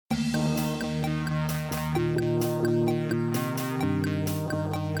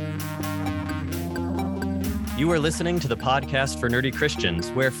You are listening to the podcast for nerdy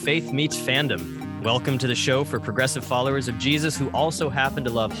Christians, where faith meets fandom. Welcome to the show for progressive followers of Jesus who also happen to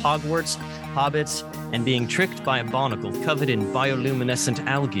love Hogwarts, hobbits, and being tricked by a barnacle covered in bioluminescent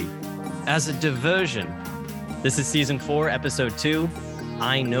algae. As a diversion, this is Season 4, Episode 2,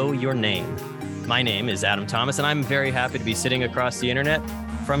 I Know Your Name. My name is Adam Thomas, and I'm very happy to be sitting across the internet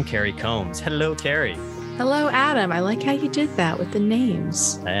from Carrie Combs. Hello, Carrie. Hello, Adam. I like how you did that with the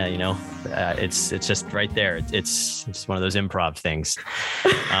names. It's just right there. It's one of those improv things.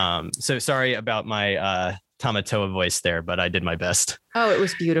 So sorry about my Tamatoa voice there, but I did my best. Oh, it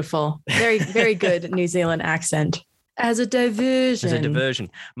was beautiful. Very, very good New Zealand accent. As a diversion.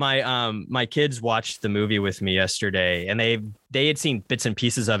 My kids watched the movie with me yesterday, and they had seen bits and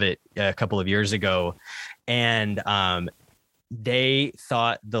pieces of it a couple of years ago, and they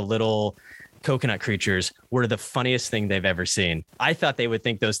thought the little coconut creatures were the funniest thing they've ever seen. I thought they would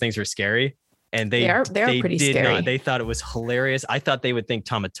think those things were scary, and they are pretty scary. Not. They thought it was hilarious. I thought they would think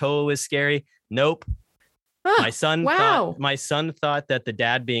Tamatoa was scary. Nope. My son thought that the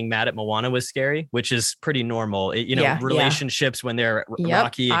dad being mad at Moana was scary, which is pretty normal. Relationships when they're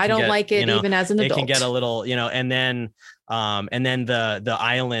rocky. I don't like it even as an adult. It can get a little, and then the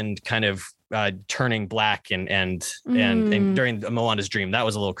island kind of turning black and during Moana's dream, that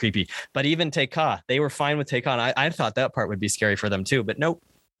was a little creepy. But even Te Kā, they were fine with Te Kā. I thought that part would be scary for them too, but nope.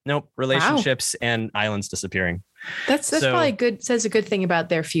 Relationships and islands disappearing. That's probably good. Says a good thing about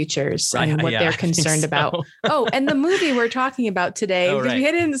their futures and what they're concerned about. Oh, and the movie we're talking about today, we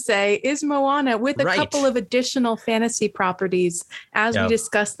didn't say, is Moana with a couple of additional fantasy properties as we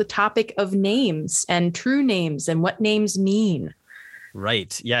discuss the topic of names and true names and what names mean.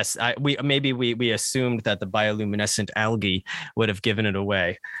 Right. Yes. We assumed that the bioluminescent algae would have given it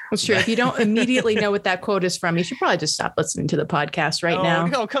away. That's true. If you don't immediately know what that quote is from, you should probably just stop listening to the podcast now.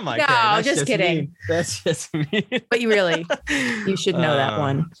 Oh, come on. No, Karen, just kidding. Mean. That's just me. But you should know that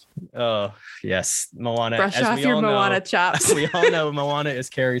one. Oh, yes. Moana. Brush off your Moana chops. We all know Moana is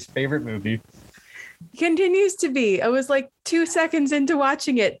Carrie's favorite movie. Continues to be. I was like 2 seconds into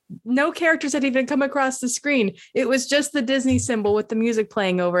watching it. No characters had even come across the screen. It was just the Disney symbol with the music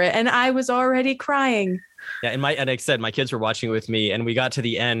playing over it. And I was already crying. Yeah. And like I said, my kids were watching it with me, and we got to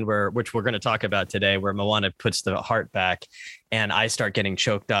the end which we're going to talk about today, where Moana puts the heart back and I start getting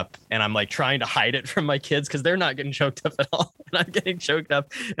choked up, and I'm like trying to hide it from my kids because they're not getting choked up at all. And I'm getting choked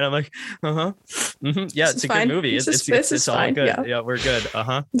up and I'm like, yeah, it's a good movie. It's all fine. good. Yeah, we're good.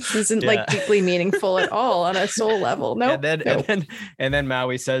 This isn't like deeply meaningful at all on a soul level. No. And then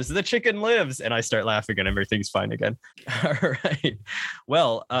Maui says, the chicken lives. And I start laughing and everything's fine again. All right.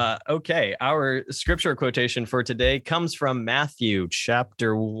 Well, okay. Our scripture quotation for today comes from Matthew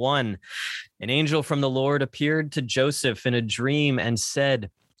chapter 1. An angel from the Lord appeared to Joseph in a dream and said,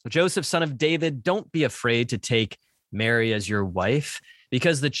 Joseph, son of David, don't be afraid to take Mary as your wife,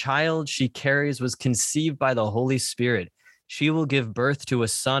 because the child she carries was conceived by the Holy Spirit. She will give birth to a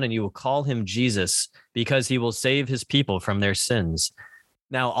son, and you will call him Jesus, because he will save his people from their sins.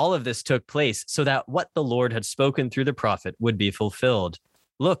 Now, all of this took place so that what the Lord had spoken through the prophet would be fulfilled.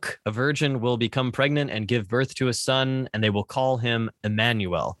 Look, a virgin will become pregnant and give birth to a son, and they will call him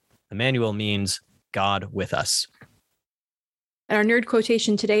Emmanuel. Emmanuel means God with us. And our nerd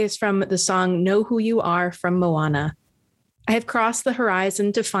quotation today is from the song Know Who You Are from Moana. I have crossed the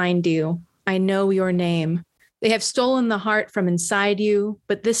horizon to find you. I know your name. They have stolen the heart from inside you,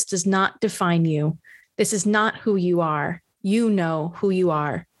 but this does not define you. This is not who you are. You know who you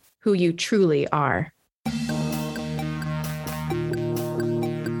are, who you truly are.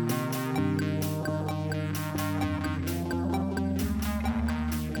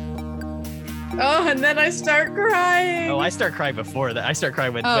 Oh, and then I start crying. Oh, I start crying before that. I start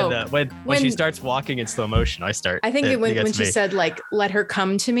crying when she starts walking in slow motion. I think when she said, like, let her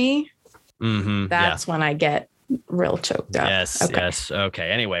come to me. That's when I get real choked up. Yes. Okay. Yes.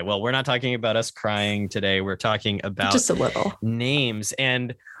 Okay. Anyway, well, we're not talking about us crying today. We're talking about just a little names.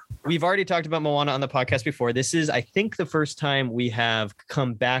 And we've already talked about Moana on the podcast before. This is, I think, the first time we have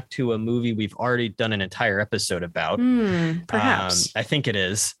come back to a movie we've already done an entire episode about. Perhaps. I think it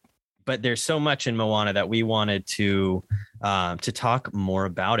is. But there's so much in Moana that we wanted to talk more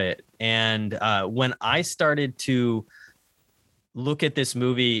about it. And when I started to look at this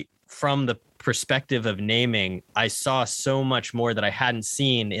movie from the perspective of naming, I saw so much more that I hadn't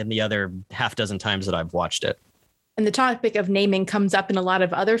seen in the other half dozen times that I've watched it. And the topic of naming comes up in a lot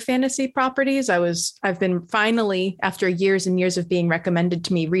of other fantasy properties. I've been finally, after years and years of being recommended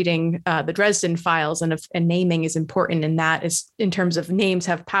to me, reading the Dresden Files, and naming is important in that, is in terms of names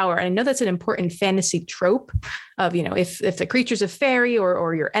have power. And I know that's an important fantasy trope of, if the creature's a fairy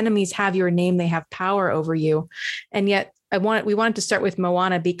or your enemies have your name, they have power over you. And yet we wanted to start with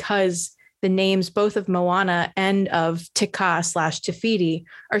Moana because the names both of Moana and of Te Kā/Te Fiti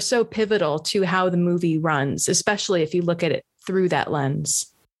are so pivotal to how the movie runs, especially if you look at it through that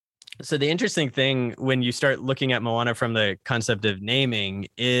lens. So the interesting thing when you start looking at Moana from the concept of naming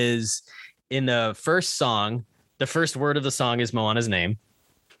is in the first song, the first word of the song is Moana's name.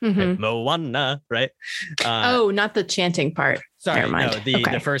 Mm-hmm. Right? Moana, right? Not the chanting part. Sorry, no,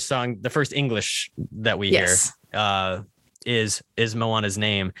 the first song, the first English that we hear is Moana's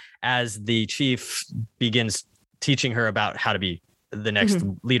name, as the chief begins teaching her about how to be the next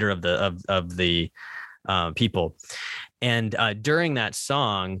leader of the people. And during that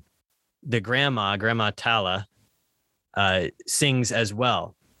song, the grandma Tala, sings as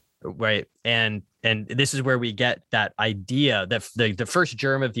well, right? And this is where we get that idea, that the first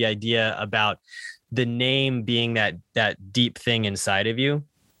germ of the idea about the name being that deep thing inside of you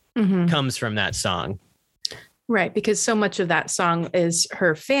comes from that song. Right, because so much of that song is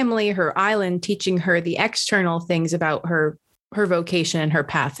her family, her island, teaching her the external things about her vocation and her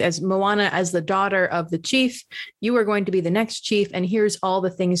path. As Moana, as the daughter of the chief, you are going to be the next chief, and here's all the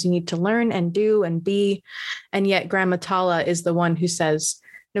things you need to learn and do and be. And yet Grandma Tala is the one who says,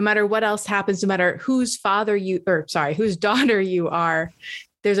 no matter what else happens, no matter whose daughter you are,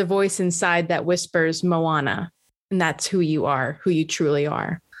 there's a voice inside that whispers Moana, and that's who you are, who you truly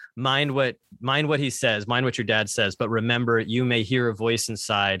are. Mind what he says, mind what your dad says, but remember, you may hear a voice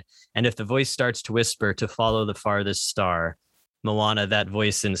inside, and if the voice starts to whisper to follow the farthest star, Moana, that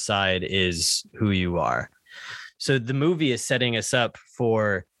voice inside is who you are. So the movie is setting us up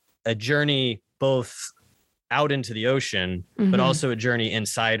for a journey both out into the ocean, but also a journey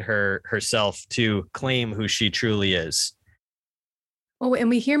inside herself to claim who she truly is. Well,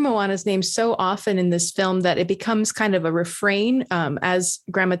 and we hear Moana's name so often in this film that it becomes kind of a refrain as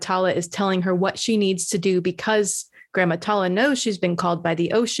Grandma Tala is telling her what she needs to do, because Grandma Tala knows she's been called by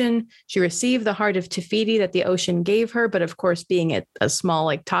the ocean. She received the heart of Te Fiti that the ocean gave her. But of course, being a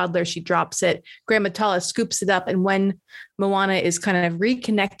small toddler, she drops it. Grandma Tala scoops it up. And when Moana is kind of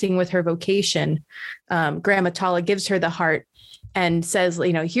reconnecting with her vocation, Grandma Tala gives her the heart and says,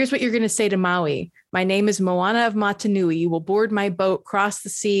 here's what you're going to say to Maui. My name is Moana of Motunui. You will board my boat, cross the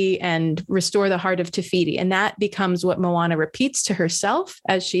sea, and restore the heart of Te Fiti. And that becomes what Moana repeats to herself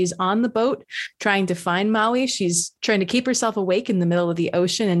as she's on the boat trying to find Maui. She's trying to keep herself awake in the middle of the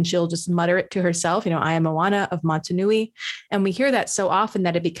ocean, and she'll just mutter it to herself, I am Moana of Motunui. And we hear that so often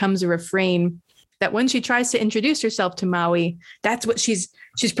that it becomes a refrain that when she tries to introduce herself to Maui, that's what she's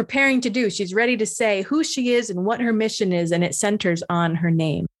preparing to do. She's ready to say who she is and what her mission is, and it centers on her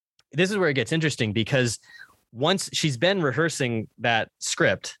name. This is where it gets interesting, because once she's been rehearsing that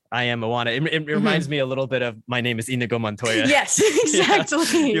script, I am Moana, it reminds me a little bit of My Name is Inigo Montoya. Yes,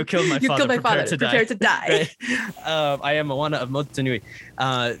 exactly. Yeah. You killed my father, prepare to die. Right? I am Moana of Motunui.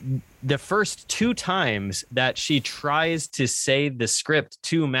 The first two times that she tries to say the script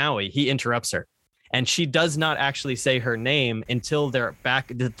to Maui, he interrupts her. And she does not actually say her name until they're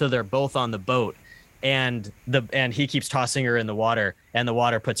both on the boat. And he keeps tossing her in the water, and the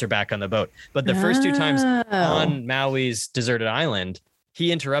water puts her back on the boat. But the first two times on Maui's deserted island,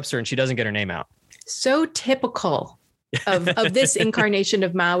 he interrupts her and she doesn't get her name out. So typical of this incarnation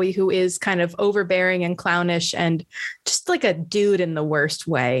of Maui, who is kind of overbearing and clownish and just like a dude in the worst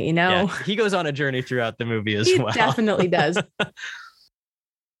way, Yeah, he goes on a journey throughout the movie as well. He definitely does.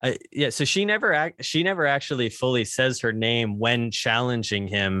 So she never actually fully says her name when challenging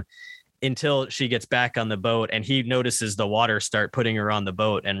him, until she gets back on the boat and he notices the water start putting her on the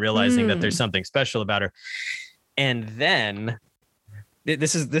boat and realizing that there's something special about her. And then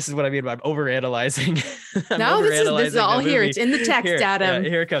this is what I mean by overanalyzing. This is all here. It's in the text, Adam.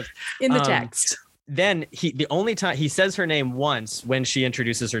 Here it comes. In the text. Then the only time he says her name once, when she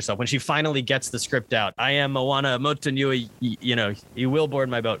introduces herself, when she finally gets the script out, I am Moana Motunui, you will board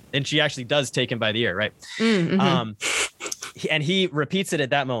my boat. And she actually does take him by the ear, right? And he repeats it at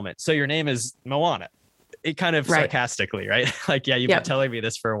that moment. So your name is Moana. It kind of sarcastically, right? You've been telling me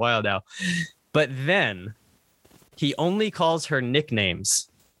this for a while now. But then he only calls her nicknames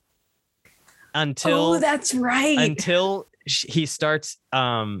until that's right. Until he starts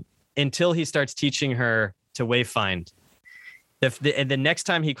teaching her to wayfind. And the next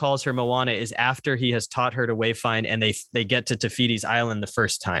time he calls her Moana is after he has taught her to wayfind, and they get to Te Fiti's island the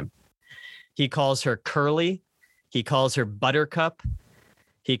first time. He calls her Curly, He calls her Buttercup.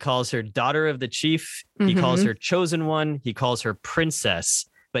 He calls her daughter of the chief. He calls her chosen one. He calls her princess,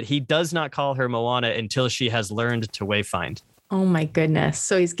 but he does not call her Moana until she has learned to wayfind. Oh my goodness.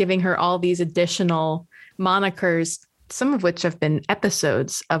 So he's giving her all these additional monikers, some of which have been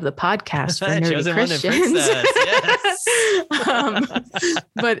episodes of the podcast for nerdy Christians. Yes.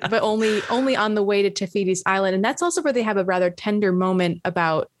 But only on the way to Te Fiti's Island. And that's also where they have a rather tender moment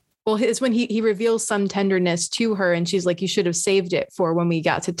about, well, it's when he reveals some tenderness to her and she's like, you should have saved it for when we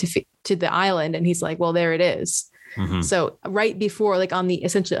got to the island. And he's like, well, there it is. So right before, like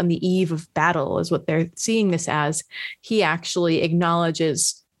essentially on the eve of battle is what they're seeing this as, he actually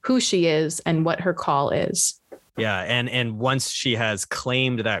acknowledges who she is and what her call is. Yeah. And once she has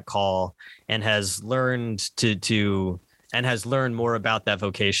claimed that call and has learned and has learned more about that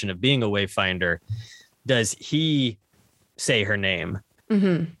vocation of being a wayfinder, does he say her name?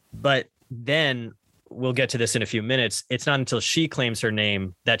 But then we'll get to this in a few minutes. It's not until she claims her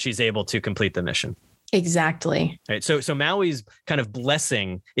name that she's able to complete the mission. Exactly. Right. So Maui's kind of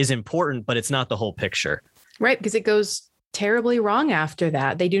blessing is important, but it's not the whole picture. Right. Because it goes terribly wrong after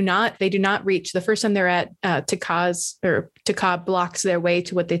that. They do not reach the first time they're at Takab blocks their way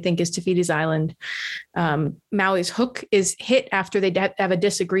to what they think is Te Fiti's Island. Maui's hook is hit after they have a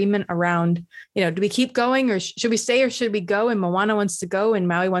disagreement around, do we keep going or should we stay or should we go? And Moana wants to go and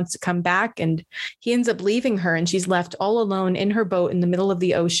Maui wants to come back, and he ends up leaving her and she's left all alone in her boat in the middle of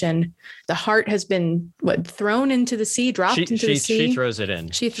the ocean. The heart has been thrown into the sea, dropped into the sea. She throws it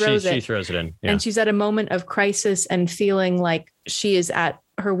in. She throws it in. Yeah. And she's at a moment of crisis and feeling like she is at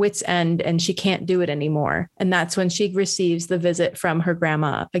her wit's end and she can't do it anymore. And that's when she receives the visit from her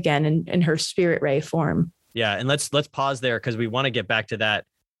grandma again in her spirit ray form. Yeah. And let's pause there because we want to get back to that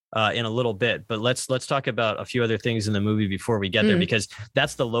in a little bit, but let's talk about a few other things in the movie before we get there, because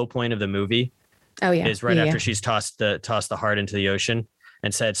that's the low point of the movie. Oh yeah. Is right after she's tossed the heart into the ocean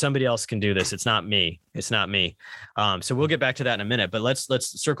and said, somebody else can do this. It's not me. It's not me. So we'll get back to that in a minute, but let's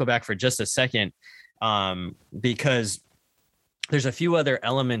circle back for just a second. Because there's a few other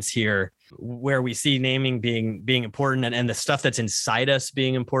elements here where we see naming being important and the stuff that's inside us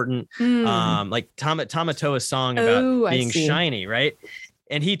being important. Like Tamatoa's song about being shiny, right?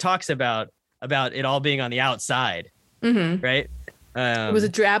 And he talks about it all being on the outside, right? It was a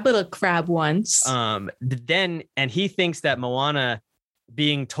drab little crab once. And he thinks that Moana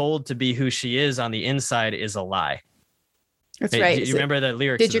being told to be who she is on the inside is a lie. That's right. Do you remember the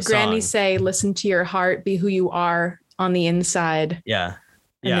lyrics? Did your granny say, listen to your heart, be who you are on the inside? Yeah.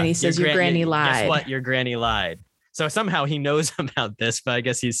 And then he says, your granny lied. Guess what? Your granny lied. So somehow he knows about this, but I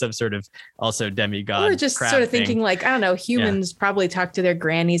guess he's some sort of also demigod. Or just sort of thinking like, I don't know, humans probably talk to their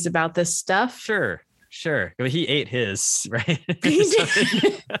grannies about this stuff. Sure. But he ate his, right?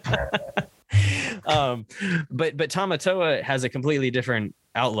 But Tamatoa has a completely different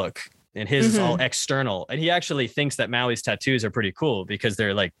outlook, and his is all external. And he actually thinks that Maui's tattoos are pretty cool because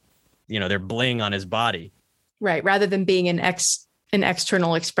they're like, they're bling on his body. Right. Rather than being an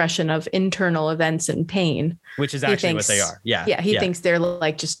external expression of internal events and pain. Which is actually what they are. Yeah. Yeah. He thinks they're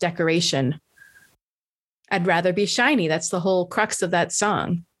like just decoration. I'd rather be shiny. That's the whole crux of that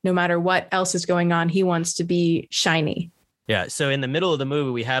song. No matter what else is going on, he wants to be shiny. Yeah. So in the middle of the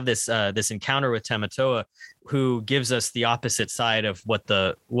movie, we have this encounter with Tamatoa, who gives us the opposite side of what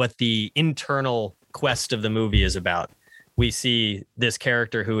the internal quest of the movie is about. We see this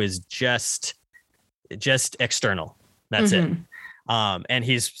character who is just external. That's it. And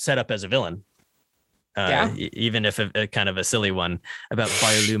he's set up as a villain. Even if a kind of a silly one about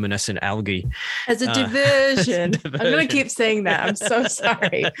bioluminescent algae. As a diversion. I'm going to keep saying that. I'm so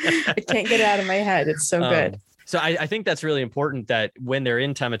sorry. I can't get it out of my head. It's so good. So I think that's really important that when they're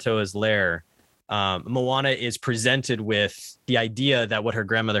in Tamatoa's lair, Moana is presented with the idea that what her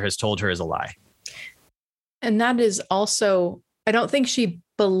grandmother has told her is a lie. And that is also, I don't think she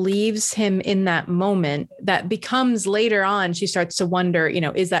believes him in that moment. That becomes later on, she starts to wonder,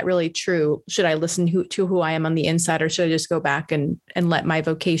 is that really true? Should I listen to who I am on the inside, or should I just go back and let my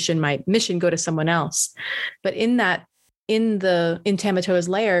vocation, my mission go to someone else? But in Tamatoa's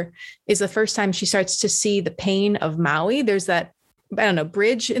lair is the first time she starts to see the pain of Maui. There's that,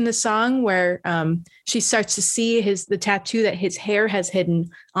 bridge in the song where she starts to see the tattoo that his hair has hidden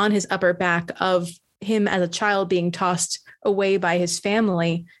on his upper back of him as a child being tossed away by his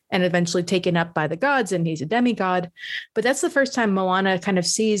family and eventually taken up by the gods, and he's a demigod. But that's the first time Moana kind of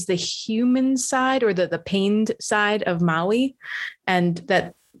sees the human side, or the pained side of Maui, and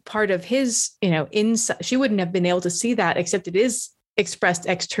that part of his, inside. She wouldn't have been able to see that, except it is expressed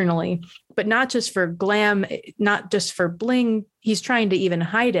externally, but not just for glam, not just for bling. He's trying to even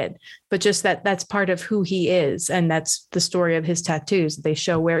hide it, but just that's part of who he is. And that's the story of his tattoos. They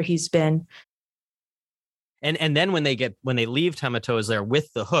show where he's been. And then when they leave Tamato's lair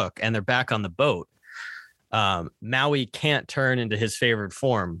with the hook and they're back on the boat, Maui can't turn into his favorite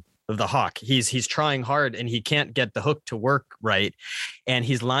form of the hawk. He's trying hard and he can't get the hook to work right. And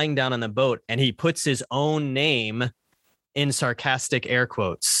he's lying down on the boat and he puts his own name in sarcastic air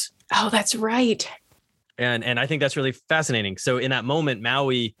quotes. Oh, that's right. And I think that's really fascinating. So in that moment,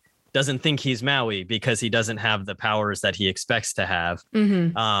 Maui doesn't think he's Maui because he doesn't have the powers that he expects to have.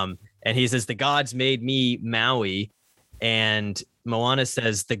 Mm-hmm. And he says, the gods made me Maui. And Moana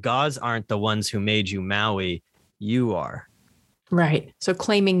says, the gods aren't the ones who made you Maui. You are. Right. So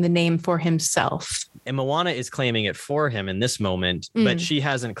claiming the name for himself. And Moana is claiming it for him in this moment, but she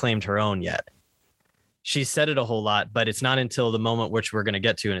hasn't claimed her own yet. She said it a whole lot, but it's not until the moment which we're going to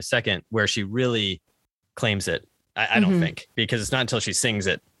get to in a second where she really claims it. I don't think, because it's not until she sings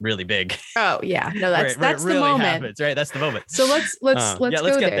it really big. Oh yeah, no, that's really the moment, happens, right? That's the moment. So let's go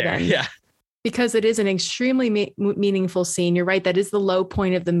there then. Yeah, because it is an extremely meaningful scene. You're right. That is the low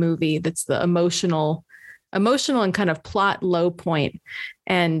point of the movie. That's the emotional and kind of plot low point.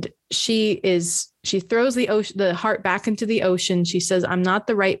 And she throws the heart back into the ocean. She says, "I'm not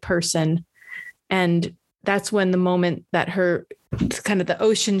the right person." And that's when the moment that the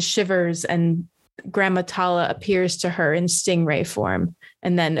ocean shivers and Grandma Tala appears to her in stingray form,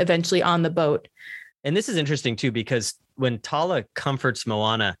 and then eventually on the boat. And this is interesting too, because when Tala comforts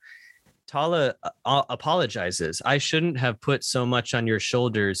Moana, Tala apologizes. I shouldn't have put so much on your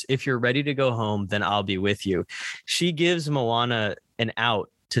shoulders. If you're ready to go home, then I'll be with you. She gives Moana an out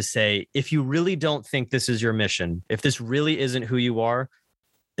to say, if you really don't think this is your mission, if this really isn't who you are,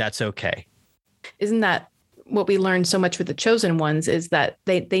 that's okay. Isn't that what we learned so much with the chosen ones, is that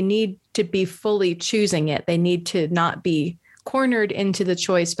they need to be fully choosing it. They need to not be cornered into the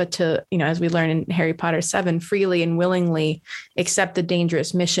choice, but to, as we learn in Harry Potter 7, freely and willingly accept the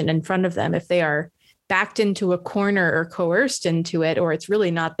dangerous mission in front of them. If they are backed into a corner or coerced into it, or it's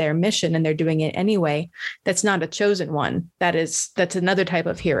really not their mission and they're doing it anyway, that's not a chosen one. That's another type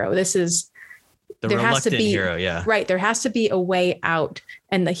of hero. This is the reluctant hero, yeah. Right. There has to be a way out,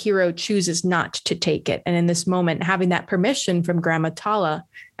 and the hero chooses not to take it. And in this moment, having that permission from Grandma Tala,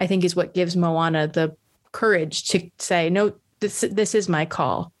 I think, is what gives Moana the courage to say, no, this is my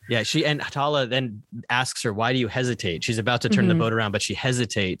call. Yeah. And Tala then asks her, why do you hesitate? She's about to turn the boat around, but she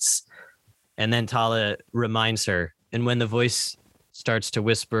hesitates. And then Tala reminds her. And when the voice starts to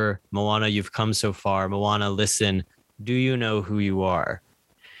whisper, Moana, you've come so far. Moana, listen, do you know who you are?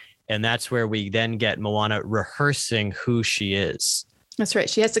 And that's where we then get Moana rehearsing who she is. That's right.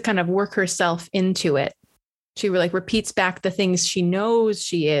 She has to kind of work herself into it. She repeats back the things she knows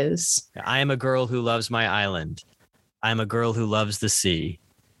she is. I am a girl who loves my island. I am a girl who loves the sea.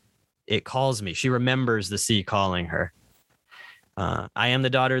 It calls me. She remembers the sea calling her. I am the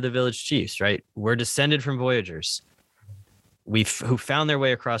daughter of the village chiefs, right? We're descended from voyagers who found their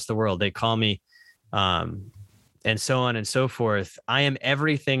way across the world. They call me, and so on and so forth. I am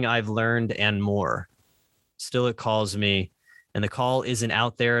everything I've learned and more. Still, it calls me, and the call isn't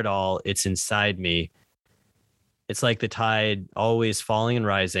out there at all. It's inside me. It's like the tide always falling and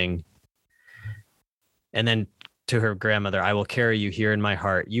rising. And then to her grandmother, I will carry you here in my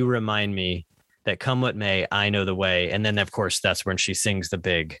heart. You remind me that come what may, I know the way. And then, of course, that's when she sings the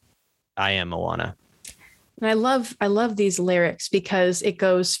big, I am Moana. And I love these lyrics because it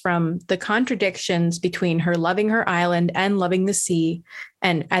goes from the contradictions between her loving her island and loving the sea.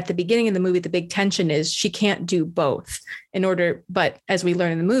 And at the beginning of the movie, the big tension is she can't do both but as we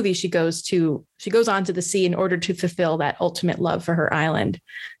learn in the movie, she goes onto the sea in order to fulfill that ultimate love for her island.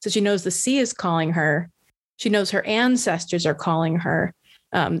 So she knows the sea is calling her. She knows her ancestors are calling her.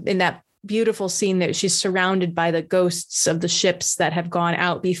 In that beautiful scene that she's surrounded by the ghosts of the ships that have gone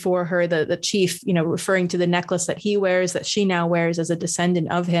out before her, the chief, referring to the necklace that he wears, that she now wears as a descendant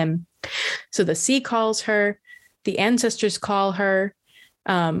of him. So the sea calls her, the ancestors call her,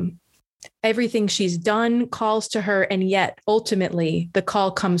 everything she's done calls to her. And yet ultimately the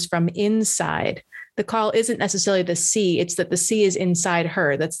call comes from inside. The call isn't necessarily the sea. It's that the sea is inside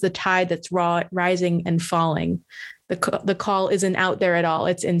her. That's the tide that's rising and falling. The call isn't out there at all.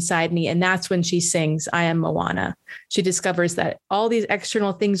 It's inside me. And that's when she sings, I am Moana. She discovers that all these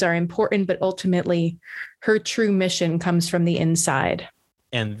external things are important, but ultimately her true mission comes from the inside.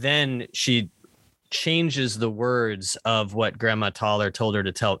 And then she changes the words of what Grandma Tala told her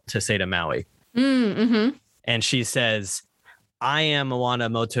to say to Maui. And she says, I am Moana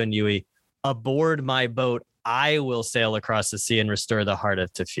Motuanui. Aboard my boat, I will sail across the sea and restore the heart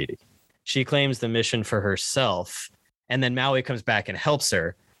of Te Fiti. She claims the mission for herself, and then Maui comes back and helps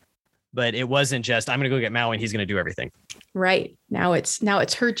her. But it wasn't just, I'm going to go get Maui and he's going to do everything. Right. Now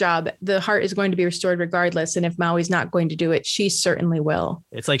it's her job. The heart is going to be restored regardless. And if Maui's not going to do it, she certainly will.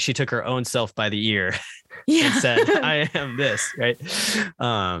 It's like she took her own self by the ear and said, I am this, right?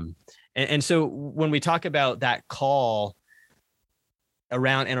 And so when we talk about that call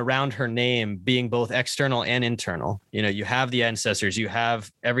around her name being both external and internal, you have the ancestors, you have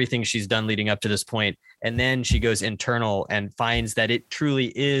everything she's done leading up to this point, and then she goes internal and finds that it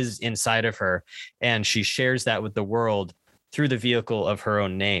truly is inside of her, and she shares that with the world through the vehicle of her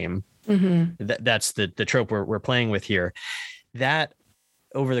own name. Mm-hmm. That's the trope we're playing with here. That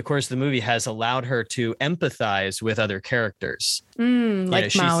over the course of the movie has allowed her to empathize with other characters.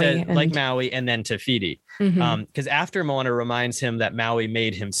 Like Maui. Like Maui and then Te Fiti. Because after Moana reminds him that Maui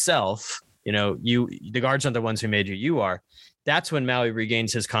made himself, the guards aren't the ones who made you, you are. That's when Maui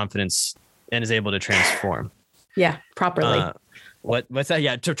regains his confidence and is able to transform. Yeah, properly. What's that?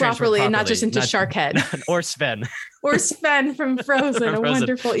 Yeah, to properly, and not just into Shark Head. Or Sven. Or Sven from Frozen, a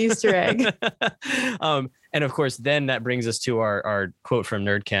wonderful Easter egg. And of course, then that brings us to our quote from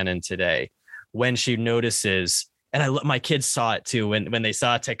Nerd Canon today, when she notices, and my kids saw it too, when they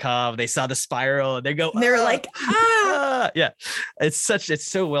saw Te Kā, they saw the spiral, and they were like, ah! Yeah, it's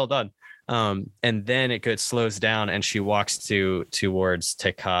so well done. And then it slows down, and she walks towards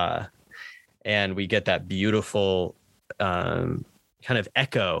Te Kā, and we get that beautiful kind of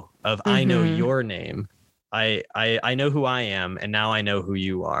echo of I know your name. I know who I am, and now I know who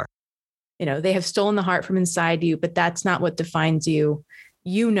you are. They have stolen the heart from inside you, but that's not what defines you.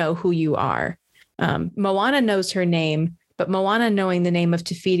 You know who you are. Moana knows her name, but Moana knowing the name of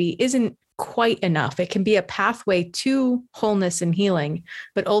Te Fiti isn't quite enough. It can be a pathway to wholeness and healing,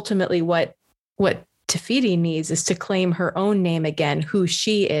 but ultimately what Te Fiti needs is to claim her own name again, who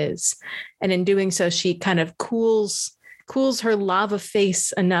she is. And in doing so, she kind of cools her lava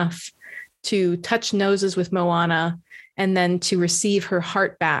face enough to touch noses with Moana and then to receive her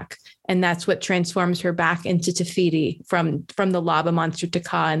heart back. And that's what transforms her back into Te Fiti from the lava monster Te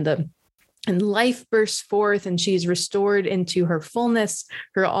Kā, and life bursts forth, and she's restored into her fullness,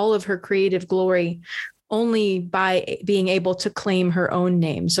 all of her creative glory, only by being able to claim her own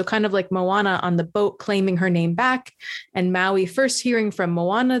name. So kind of like Moana on the boat claiming her name back, and Maui first hearing from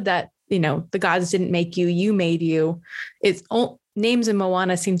Moana that, the gods didn't make you, you made you. Names in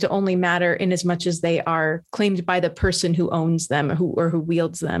Moana seem to only matter in as much as they are claimed by the person who owns them who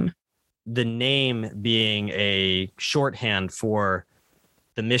wields them. The name being a shorthand for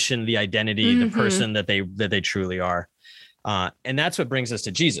the mission, the identity, the person that they truly are. And that's what brings us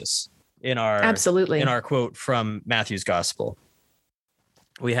to Jesus in our quote from Matthew's gospel.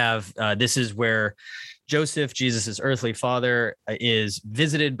 We have, this is where Joseph, Jesus's earthly father, is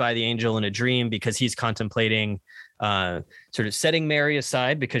visited by the angel in a dream because he's contemplating sort of setting Mary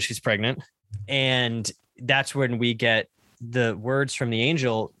aside because she's pregnant. And that's when we get the words from the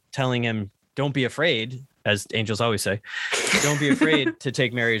angel telling him, don't be afraid, as angels always say, don't be afraid to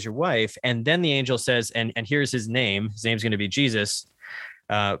take Mary as your wife. And then the angel says, and here's his name. His name's going to be Jesus,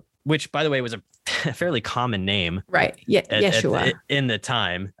 which, by the way, was a fairly common name. Right. Yeshua. In the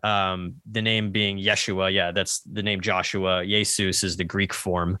time, the name being Yeshua. Yeah, that's the name Joshua. Jesus is the Greek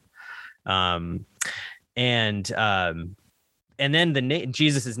form. And then the name,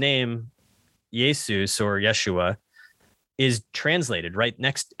 Jesus's name, Jesus or Yeshua, is translated right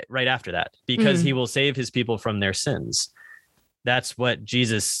after that, because he will save his people from their sins. That's what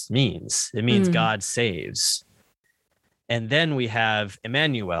Jesus means. It means God saves. And then we have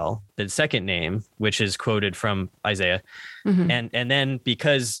Emmanuel, the second name, which is quoted from Isaiah. And then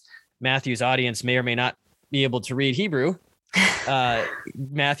because Matthew's audience may or may not be able to read Hebrew,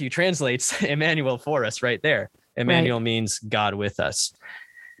 Matthew translates Emmanuel for us right there. Emmanuel means God with us.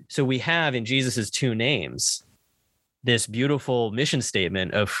 So we have in Jesus's two names this beautiful mission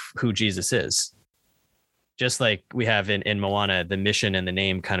statement of who Jesus is. Just like we have in Moana, the mission and the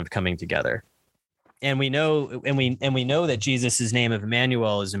name kind of coming together. And we know that Jesus's name of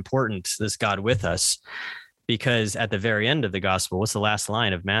Emmanuel is important, this God with us, because at the very end of the gospel, what's the last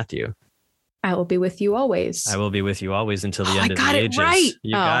line of Matthew? I will be with you always. I will be with you always until the end of the ages. Right.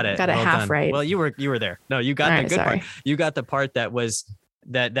 You got it. Got it half right. Well, you were there. No, you got the good part. You got the part that was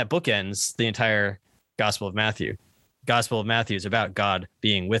that bookends the entire Gospel of Matthew. Gospel of Matthew is about God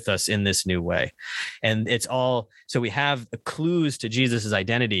being with us in this new way. And it's all, so we have clues to Jesus's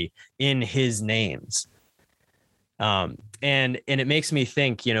identity in his names. And it makes me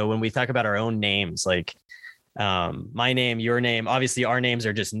think, when we talk about our own names, like my name, your name, obviously our names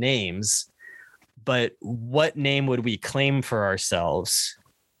are just names, But what name would we claim for ourselves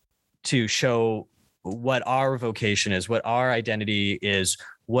to show what our vocation is, what our identity is,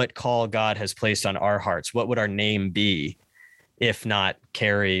 what call God has placed on our hearts? What would our name be if not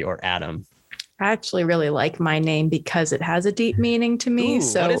Carrie or Adam? I actually really like my name because it has a deep meaning to me. Ooh,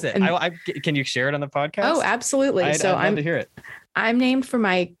 so what is it? Can you share it on the podcast? Oh, absolutely. I'd love to hear it. I'm named for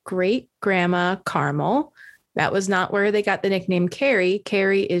my great grandma Carmel. That was not where they got the nickname Carrie.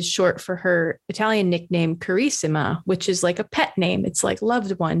 Carrie is short for her Italian nickname Carissima, which is like a pet name. It's like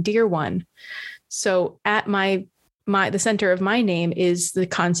loved one, dear one. So at the center of my name is the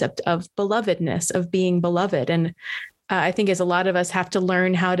concept of belovedness, of being beloved. And I think as a lot of us have to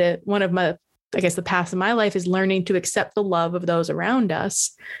learn how to, the path of my life is learning to accept the love of those around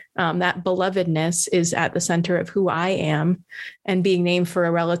us. That belovedness is at the center of who I am, and being named for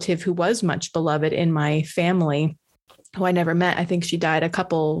a relative who was much beloved in my family, who I never met. I think she died a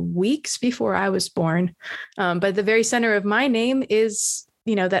couple weeks before I was born. But the very center of my name is,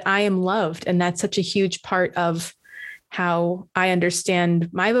 that I am loved. And that's such a huge part of how I understand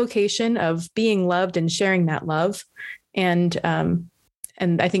my vocation of being loved and sharing that love. And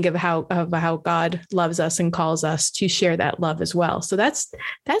I think of how God loves us and calls us to share that love as well. So that's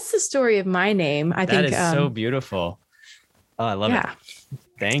the story of my name. I think that is so beautiful. Oh, I love it.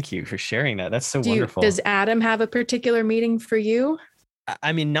 Thank you for sharing that. That's so wonderful. Does Adam have a particular meaning for you?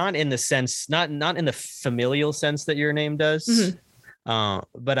 I mean, not in the sense, not in the familial sense that your name does. Mm-hmm.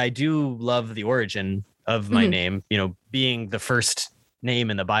 But I do love the origin of my name, being the first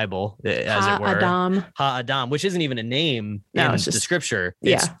name in the Bible, as it were. Adam. Ha-Adam, which isn't even a name in the scripture.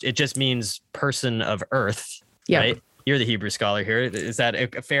 It just means person of earth, right? You're the Hebrew scholar here. Is that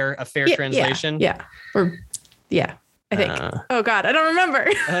a fair translation? Yeah. I think. Oh God, I don't remember.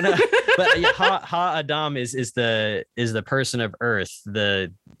 No. But Ha-Adam is the person of earth.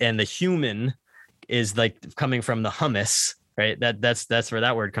 And the human is like coming from the hummus. Right. That's where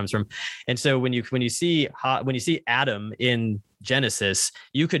that word comes from. And so when you see Adam in Genesis,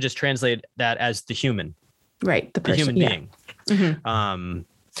 you could just translate that as the human, right? The human being. Mm-hmm.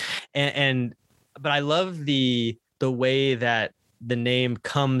 But I love the way that the name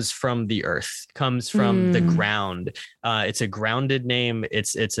comes from the earth, comes from the ground. It's a grounded name.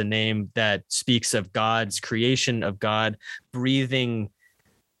 It's a name that speaks of God's creation, of God breathing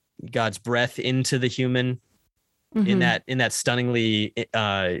God's breath into the human. Mm-hmm. in that stunningly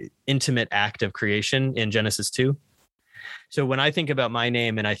intimate act of creation in Genesis 2. So when I think about my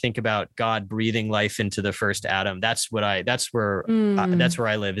name and I think about God breathing life into the first Adam, that's where I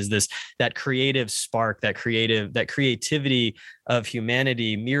live, is that creative spark, that creativity of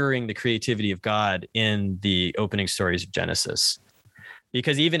humanity mirroring the creativity of God in the opening stories of Genesis.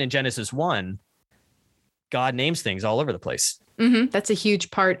 Because even in Genesis 1, God names things all over the place. Mm-hmm. That's a huge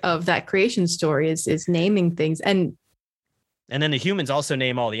part of that creation story is naming things. And then the humans also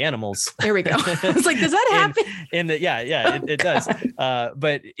name all the animals. There we go. It's like, does that happen? It does.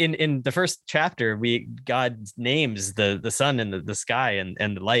 But in the first chapter, God names the sun and the sky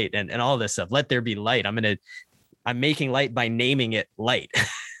and the light and all this stuff. Let there be light. I'm making light by naming it light.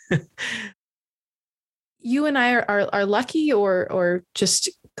 You and I are lucky or just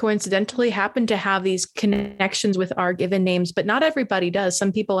coincidentally happen to have these connections with our given names, but not everybody does.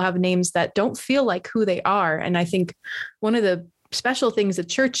 Some people have names that don't feel like who they are. And I think one of the special things the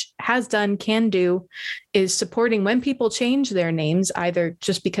church can do is supporting when people change their names, either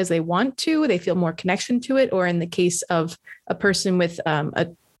just because they want to, they feel more connection to it, or in the case of a person with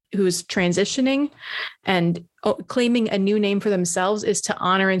who's transitioning and claiming a new name for themselves, is to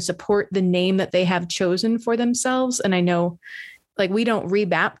honor and support the name that they have chosen for themselves. And I know, like, we don't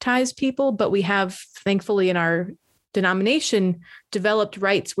rebaptize people, but we have, thankfully, in our denomination, developed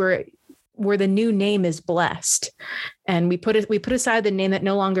rites where the new name is blessed, and we put aside the name that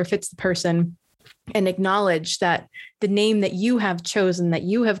no longer fits the person, and acknowledge that the name that you have chosen, that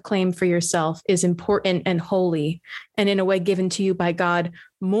you have claimed for yourself, is important and holy, and in a way given to you by God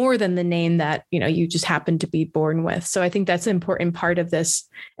more than the name that, you just happen to be born with. So I think that's an important part of this.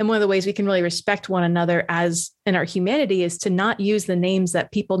 And one of the ways we can really respect one another as in our humanity is to not use the names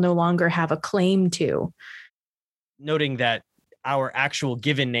that people no longer have a claim to. Noting that our actual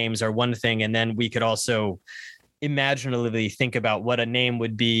given names are one thing, and then we could also imaginatively think about what a name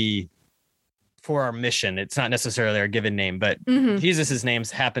would be for our mission. It's not necessarily our given name, but Jesus's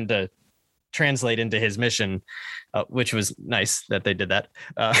names happen to translate into his mission, which was nice that they did that.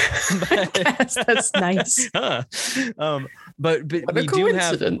 That's nice. But we do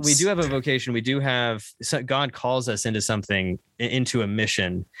have a vocation. We do have, God calls us into something, into a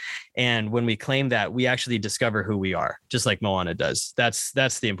mission. And when we claim that, we actually discover who we are, just like Moana does. That's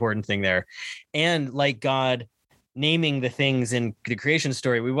the important thing there. And like God naming the things in the creation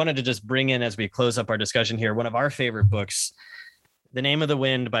story, we wanted to just bring in, as we close up our discussion here, one of our favorite books, The Name of the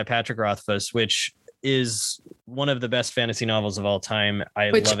Wind by Patrick Rothfuss, which is one of the best fantasy novels of all time. I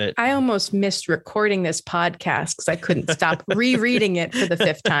love it. I almost missed recording this podcast because I couldn't stop rereading it for the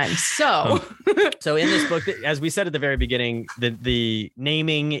 5th time. So in this book, as we said at the very beginning, the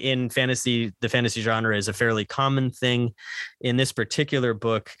naming in the fantasy genre is a fairly common thing. In this particular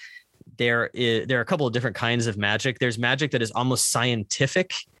book, there are a couple of different kinds of magic. There's magic that is almost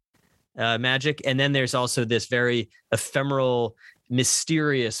scientific magic. And then there's also this very ephemeral,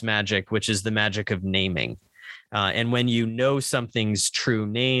 mysterious magic, which is the magic of naming. And when you know something's true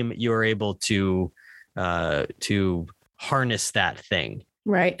name, you're able to harness that thing.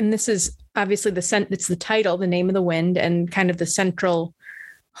 Right. And this is obviously it's the title, The Name of the Wind, and kind of the central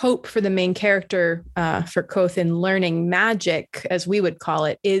hope for the main character, for Kvothe, in learning magic, as we would call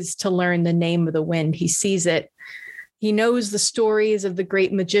it, is to learn the name of the wind. He sees it. He knows the stories of the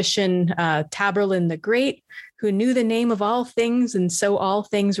great magician, Taborlin the Great, who knew the name of all things, and so all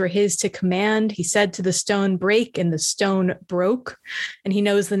things were his to command. He said to the stone, break, and the stone broke. And he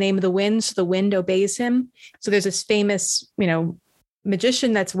knows the name of the wind, so the wind obeys him. So there's this famous,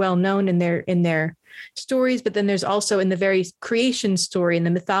 magician that's well known in their stories, but then there's also, in the very creation story, in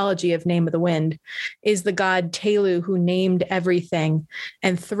the mythology of Name of the Wind, is the god Telu, who named everything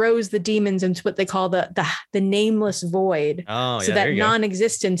and throws the demons into what they call the nameless void. So that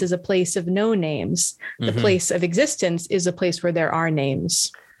non-existence is a place of no names. The place of existence is a place where there are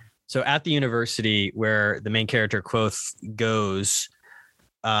names. So at the university where the main character Kvothe goes,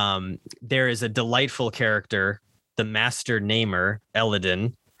 there is a delightful character, the master namer,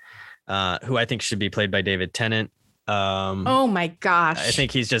 Elladan, who I think should be played by David Tennant. Oh my gosh. I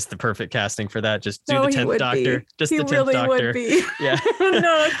think he's just the perfect casting for that. Just do the 10th Doctor. Be. Just he the 10th really Doctor. Would be. Yeah.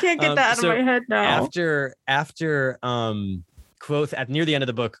 No, I can't get that out of my head now. After Kvothe, near the end of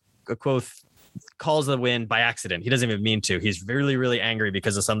the book, Kvothe calls the wind by accident. He doesn't even mean to. He's really, really angry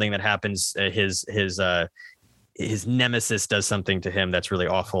because of something that happens. His nemesis does something to him that's really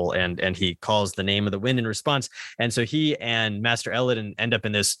awful, and he calls the name of the wind in response. And so he and Master Elladan end up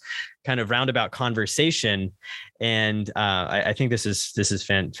in this kind of roundabout conversation, and I think this is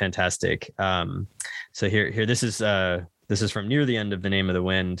fantastic. So here this is from near the end of The Name of the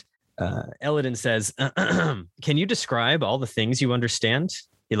Wind. Elladan says, "Can you describe all the things you understand?"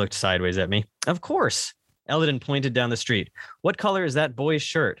 He looked sideways at me. "Of course." Elladan pointed down the street. "What color is that boy's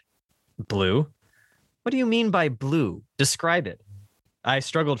shirt?" "Blue." "What do you mean by blue? Describe it." I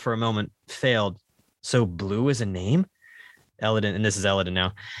struggled for a moment, failed. "So blue is a name?" Elladan, and this is Elladan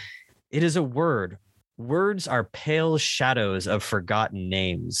now. "It is a word. Words are pale shadows of forgotten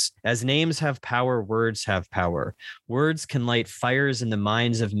names. As names have power, words have power. Words can light fires in the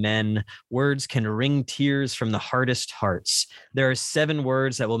minds of men. Words can wring tears from the hardest hearts. There are 7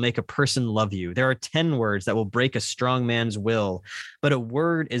 words that will make a person love you. There are 10 words that will break a strong man's will. But a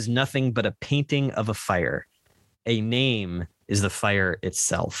word is nothing but a painting of a fire. A name is the fire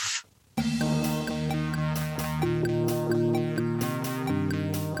itself."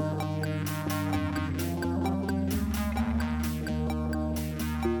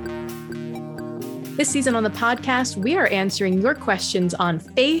 This season on the podcast, we are answering your questions on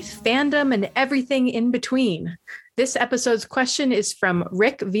faith, fandom, and everything in between. This episode's question is from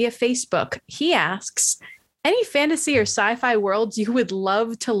Rick via Facebook. He asks, any fantasy or sci-fi worlds you would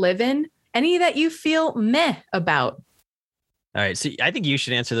love to live in? Any that you feel meh about? All right. So I think you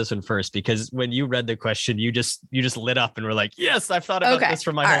should answer this one first, because when you read the question, you just lit up and were like, yes, I've thought about this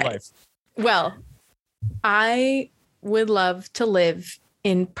for my whole life. Well, I would love to live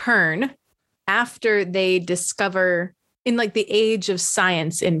in Pern after they discover, in like the age of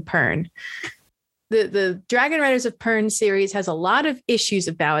science in Pern. The Dragon Riders of Pern series has a lot of issues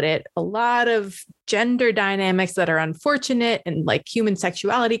about it, a lot of gender dynamics that are unfortunate, and like human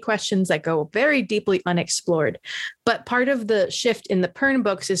sexuality questions that go very deeply unexplored. But part of the shift in the Pern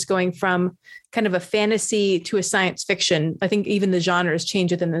books is going from kind of a fantasy to a science fiction. I think even the genres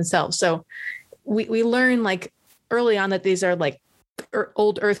change within themselves. So we learn like early on that these are like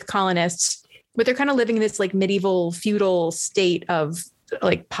old Earth colonists, but they're kind of living in this like medieval feudal state of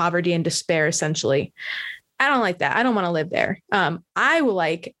like poverty and despair, essentially. I don't like that. I don't want to live there. I will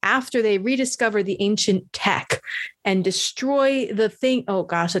like after they rediscover the ancient tech and destroy the thing. Oh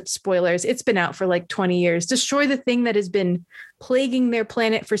gosh, that's spoilers. It's been out for like 20 years. Destroy the thing that has been plaguing their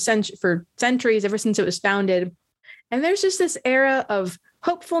planet for centuries, ever since it was founded. And there's just this era of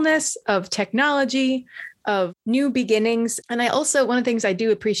hopefulness, of technology, of new beginnings. And I also, one of the things I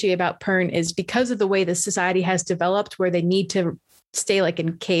do appreciate about Pern is because of the way the society has developed, where they need to stay like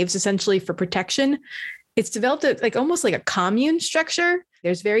in caves essentially for protection. It's developed like almost like a commune structure.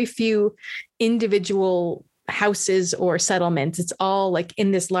 There's very few individual houses or settlements. It's all like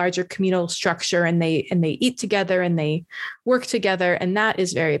in this larger communal structure, and they eat together and they work together. And that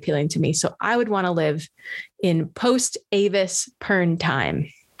is very appealing to me. So I would want to live in post-Avis Pern time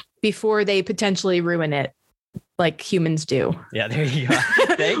before they potentially ruin it like humans do. Yeah, there you go.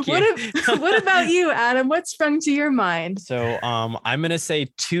 Thank you. What about you, Adam? What sprung to your mind? So I'm going to say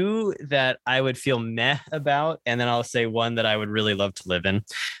two that I would feel meh about, and then I'll say one that I would really love to live in.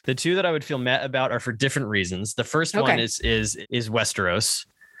 The two that I would feel meh about are for different reasons. The first one is Westeros.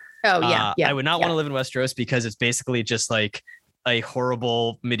 Oh, yeah. I would not want to live in Westeros because it's basically just like a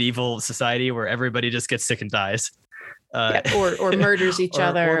horrible medieval society where everybody just gets sick and dies. Or murders each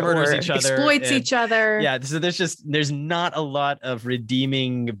other, or exploits each other. Yeah, so there's not a lot of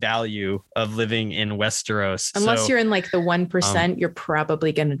redeeming value of living in Westeros. Unless you're in like the 1%, you're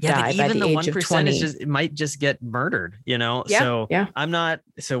probably going to die by the age of 20. It might just get murdered, you know? Yeah, so yeah. I'm not,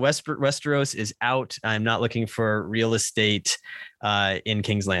 so Westeros is out. I'm not looking for real estate in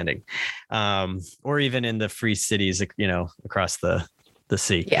King's Landing, or even in the free cities, you know, across the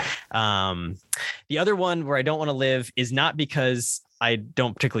sea. Yeah. The other one where I don't want to live is not because I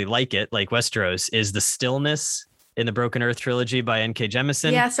don't particularly like it, like Westeros, is The Stillness in the Broken Earth trilogy by N.K.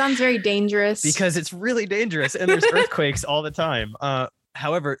 Jemisin. Yeah, sounds very dangerous. Because it's really dangerous and there's earthquakes all the time.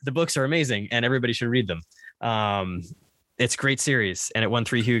 However, the books are amazing and everybody should read them. It's a great series, and it won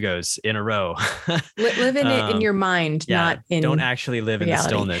 3 Hugos in a row. Live in it in your mind, not in don't actually live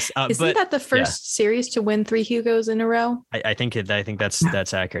reality. In the stillness. Isn't that the first series to win 3 Hugos in a row? I think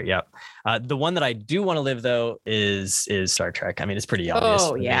that's accurate. Yeah. The one that I do want to live though is Star Trek. I mean, it's pretty obvious.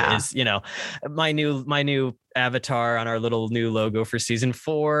 Oh yeah. Is, you know, my new avatar on our little new logo for season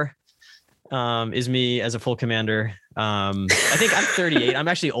 4 is me as a full commander. I think I'm 38. I'm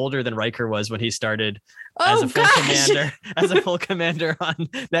actually older than Riker was when he started as a full commander on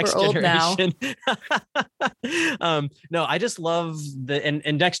Next Generation. No, I just love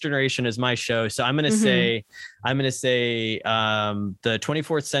and Next Generation is my show. So I'm going to say the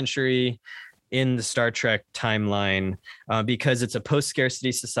 24th century in the Star Trek timeline, because it's a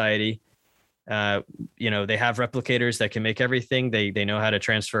post-scarcity society. You know, they have replicators that can make everything. They know how to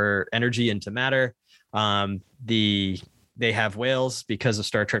transfer energy into matter. They have whales because of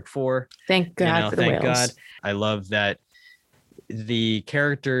Star Trek 4. Thank God for the whales. God. I love that the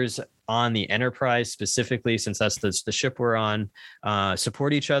characters on the Enterprise specifically, since that's the ship we're on,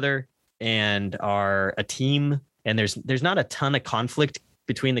 support each other and are a team. And there's not a ton of conflict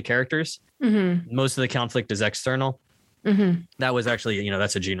between the characters. Mm-hmm. Most of the conflict is external. Mm-hmm. That was actually, you know,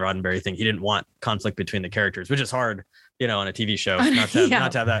 that's a Gene Roddenberry thing. He didn't want conflict between the characters, which is hard, you know, on a TV show, not to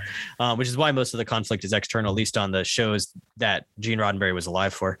have that, which is why most of the conflict is external, at least on the shows that Gene Roddenberry was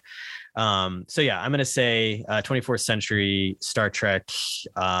alive for. So yeah, I'm going to say 24th century Star Trek.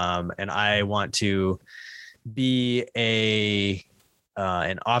 And I want to be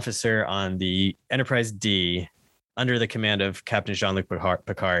an officer on the Enterprise D under the command of Captain Jean-Luc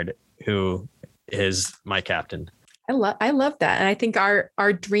Picard, who is my captain. I love that. And I think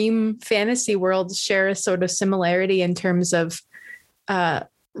our dream fantasy worlds share a sort of similarity in terms of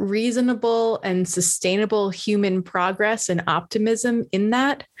reasonable and sustainable human progress and optimism in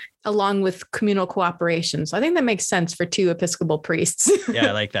that, along with communal cooperation. So I think that makes sense for 2 Episcopal priests. Yeah,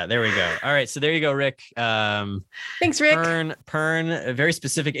 I like that. There we go. All right. So there you go, Rick. Thanks, Rick. Pern, a very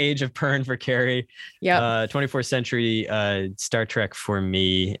specific age of Pern for Carrie. Yeah. 24th century Star Trek for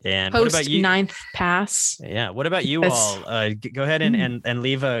me. And post what about you? 9th pass. Yeah. What about you all? Go ahead and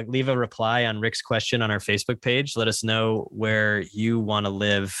leave a reply on Rick's question on our Facebook page. Let us know where you want to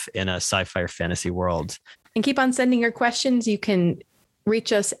live in a sci-fi or fantasy world. And keep on sending your questions. You can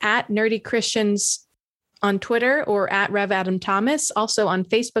reach us at Nerdy Christians on Twitter or at Rev Adam Thomas, also on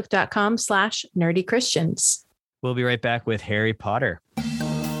Facebook.com/Nerdy Christians. We'll be right back with Harry Potter.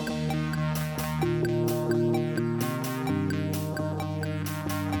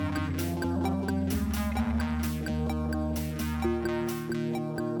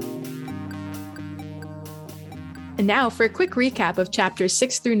 And now for a quick recap of chapters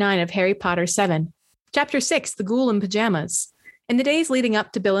 6 through 9 of Harry Potter 7. Chapter 6, The Ghoul in Pajamas. In the days leading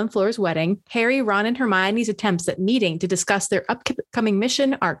up to Bill and Fleur's wedding, Harry, Ron, and Hermione's attempts at meeting to discuss their upcoming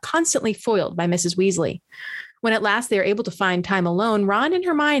mission are constantly foiled by Mrs. Weasley. When at last they are able to find time alone, Ron and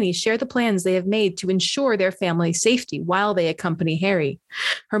Hermione share the plans they have made to ensure their family's safety while they accompany Harry.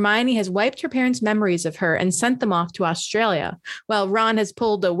 Hermione has wiped her parents' memories of her and sent them off to Australia, while Ron has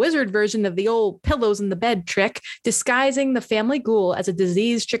pulled a wizard version of the old pillows in the bed trick, disguising the family ghoul as a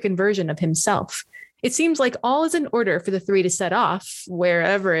disease-stricken version of himself. It seems like all is in order for the three to set off,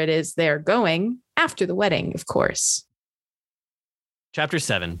 wherever it is they're going, after the wedding, of course. Chapter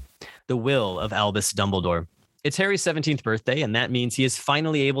 7, The Will of Albus Dumbledore. It's Harry's 17th birthday, and that means he is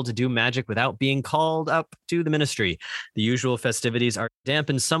finally able to do magic without being called up to the ministry. The usual festivities are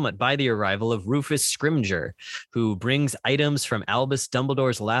dampened somewhat by the arrival of Rufus Scrimgeour, who brings items from Albus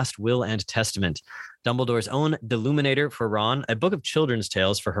Dumbledore's last will and testament. Dumbledore's own Deluminator for Ron, a book of children's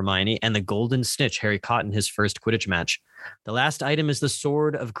tales for Hermione, and the golden snitch Harry caught in his first Quidditch match. The last item is the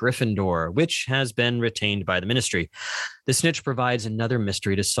Sword of Gryffindor, which has been retained by the Ministry. The snitch provides another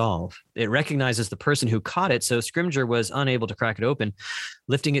mystery to solve. It recognizes the person who caught it, so Scrimgeour was unable to crack it open.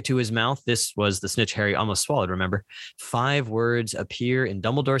 Lifting it to his mouth, this was the snitch Harry almost swallowed, remember? 5 words appear in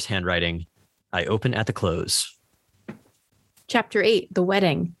Dumbledore's handwriting. I open at the close. Chapter 8, The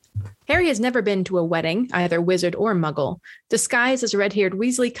Wedding. Harry has never been to a wedding, either wizard or muggle. Disguised as a red-haired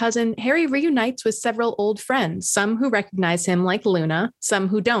Weasley cousin, Harry reunites with several old friends, some who recognize him like Luna, some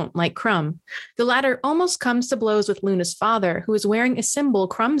who don't, like Krum. The latter almost comes to blows with Luna's father, who is wearing a symbol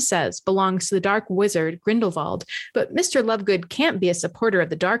Krum says belongs to the dark wizard Grindelwald. But Mr. Lovegood can't be a supporter of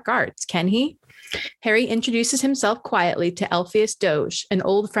the dark arts, can he? Harry introduces himself quietly to Elphias Doge, an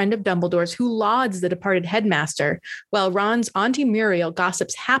old friend of Dumbledore's who lauds the departed headmaster, while Ron's Auntie Muriel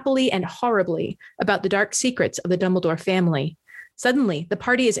gossips happily and horribly about the dark secrets of the Dumbledore family. Suddenly, the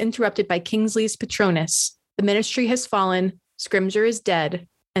party is interrupted by Kingsley's Patronus. The ministry has fallen, Scrimgeour is dead,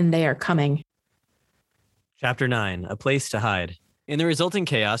 and they are coming. Chapter 9, A Place to Hide. In the resulting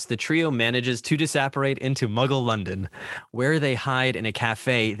chaos, the trio manages to disapparate into Muggle London. Where they hide in a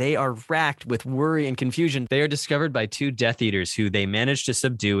cafe, they are racked with worry and confusion. They are discovered by 2 Death Eaters who they manage to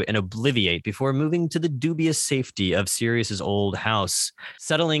subdue and obliviate before moving to the dubious safety of Sirius's old house.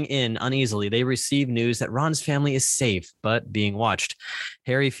 Settling in uneasily, they receive news that Ron's family is safe, but being watched.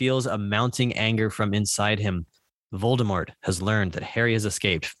 Harry feels a mounting anger from inside him. Voldemort has learned that Harry has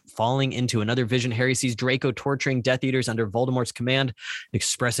escaped. Falling into another vision, Harry sees Draco torturing Death Eaters under Voldemort's command,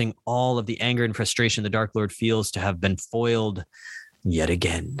 expressing all of the anger and frustration the Dark Lord feels to have been foiled yet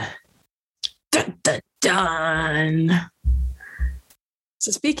again. Dun, dun, dun.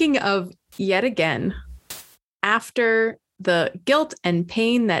 So speaking of yet again, after the guilt and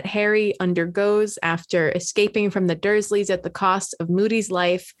pain that Harry undergoes after escaping from the Dursleys at the cost of Moody's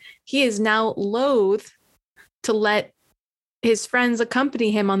life, he is now loath to let his friends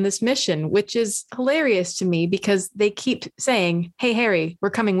accompany him on this mission, which is hilarious to me because they keep saying, hey, Harry, we're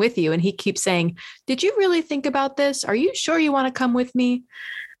coming with you. And he keeps saying, did you really think about this? Are you sure you want to come with me?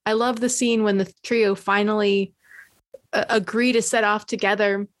 I love the scene when the trio finally agree to set off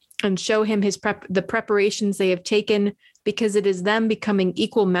together and show him the preparations they have taken, because it is them becoming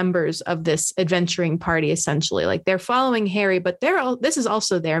equal members of this adventuring party, essentially. Like they're following Harry, but this is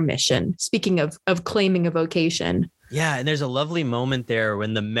also their mission. Speaking of claiming a vocation. Yeah, and there's a lovely moment there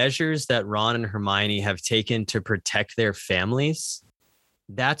when the measures that Ron and Hermione have taken to protect their families,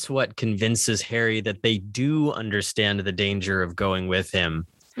 that's what convinces Harry that they do understand the danger of going with him.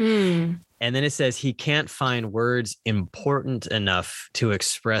 And then it says he can't find words important enough to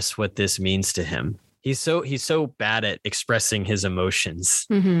express what this means to him. He's so bad at expressing his emotions.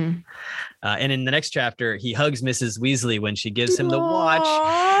 Mm-hmm. And in the next chapter, he hugs Mrs. Weasley when she gives him the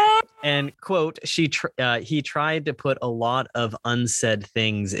watch. And quote, he tried to put a lot of unsaid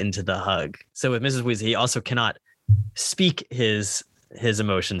things into the hug. So with Mrs. Weasley, he also cannot speak his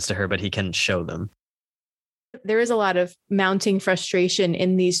emotions to her, but he can show them. There is a lot of mounting frustration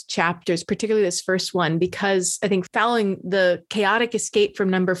in these chapters, particularly this first one, because I think following the chaotic escape from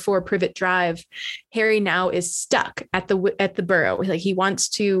number 4 Privet Drive, Harry now is stuck at the Burrow. Like he wants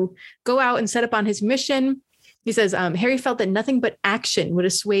to go out and set up on his mission. He says, Harry felt that nothing but action would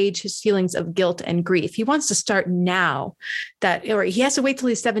assuage his feelings of guilt and grief. He wants to start now, or he has to wait till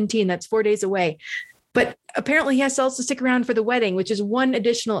he's 17. That's 4 days away. But apparently he has to also stick around for the wedding, which is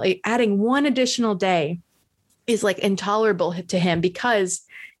adding one additional day is like intolerable to him, because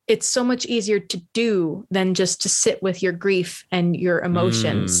it's so much easier to do than just to sit with your grief and your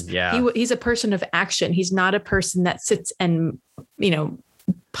emotions. He's a person of action. He's not a person that sits and,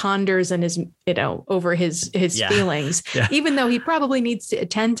 ponders and is, over his feelings, even though he probably needs to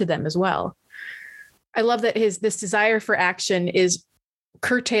attend to them as well. I love that this desire for action is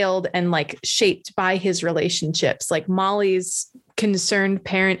curtailed and like shaped by his relationships. Like Molly's concerned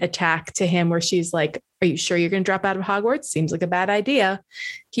parent attack to him where she's like, are you sure you're going to drop out of Hogwarts? Seems like a bad idea.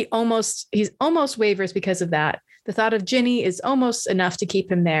 He's almost wavers because of that. The thought of Ginny is almost enough to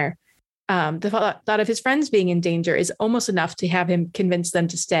keep him there. The thought of his friends being in danger is almost enough to have him convince them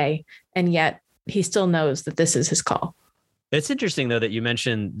to stay. And yet he still knows that this is his call. It's interesting, though, that you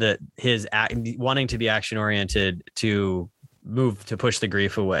mentioned that his wanting to be action oriented to move to push the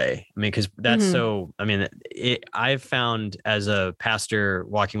grief away. I mean, because that's so, I mean, I've found as a pastor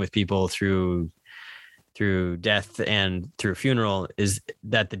walking with people through death and through funeral is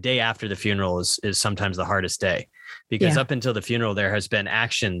that the day after the funeral is sometimes the hardest day, because up until the funeral, there has been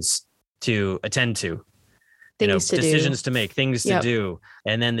actions to attend to, decisions to make, things to do.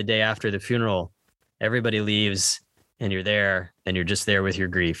 And then the day after the funeral, everybody leaves and you're there and you're just there with your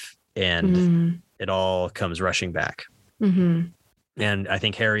grief and it all comes rushing back. Mm-hmm. And I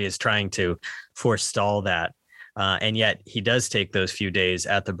think Harry is trying to forestall that. And yet he does take those few days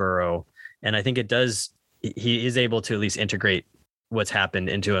at the Burrow. And I think he is able to at least integrate what's happened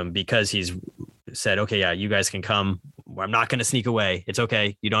into him, because he's said, okay, yeah, you guys can come. I'm not going to sneak away. It's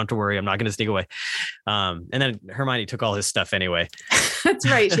okay. You don't have to worry. I'm not going to sneak away. And then Hermione took all his stuff anyway. That's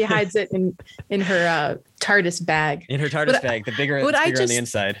right. She hides it in her TARDIS bag. In her TARDIS bag, the bigger on the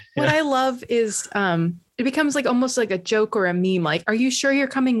inside. What I love is it becomes like almost like a joke or a meme. Like, are you sure you're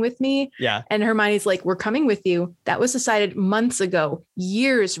coming with me? Yeah. And Hermione's like, we're coming with you. That was decided months ago,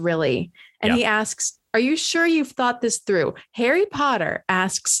 years really. And he asks, are you sure you've thought this through? Harry Potter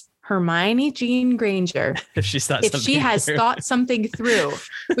asks Hermione Jean Granger if she has thought something through,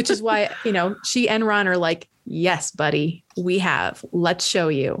 which is why, she and Ron are like, yes, buddy, we have. Let's show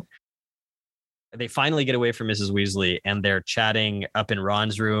you. They finally get away from Mrs. Weasley and they're chatting up in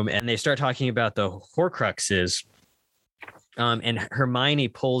Ron's room and they start talking about the Horcruxes. And Hermione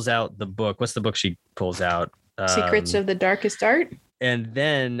pulls out the book. What's the book she pulls out? Secrets of the Darkest Art. And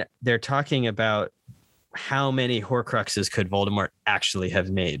then they're talking about how many Horcruxes could Voldemort actually have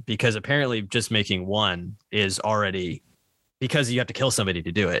made? Because apparently just making one is already, because you have to kill somebody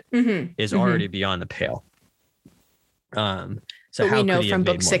to do it, is already beyond the pale. So we know from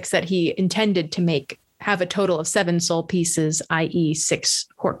book 6 that he intended to have a total of 7 soul pieces, i.e. 6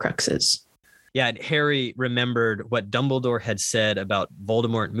 Horcruxes. Yeah, Harry remembered what Dumbledore had said about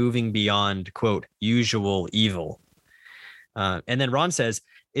Voldemort moving beyond, quote, usual evil. And then Ron says,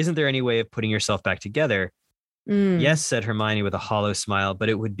 isn't there any way of putting yourself back together? Yes, said Hermione with a hollow smile, but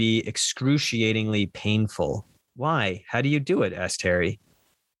it would be excruciatingly painful. Why? How do you do it? Asked Harry.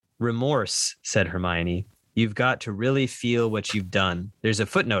 Remorse, said Hermione. You've got to really feel what you've done. There's a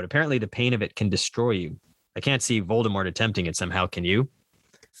footnote. Apparently the pain of it can destroy you. I can't see Voldemort attempting it somehow. Can you?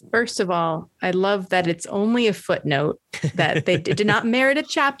 First of all, I love that it's only a footnote, that they did not merit a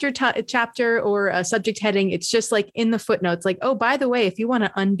chapter or a subject heading. It's just like in the footnotes, like, oh, by the way, if you want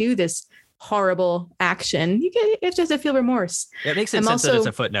to undo this horrible action, it's just to feel remorse. It makes sense that it's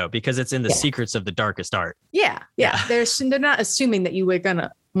a footnote because it's in the Secrets of the Darkest Art. Yeah. They're not assuming that you were going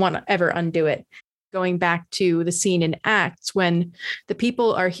to want to ever undo it. Going back to the scene in Acts when the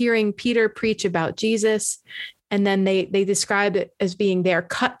people are hearing Peter preach about Jesus. And then they describe it as being they're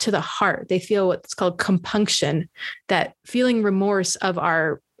cut to the heart. They feel what's called compunction, that feeling remorse of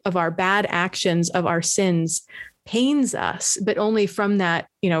our bad actions, of our sins pains us, but only from that,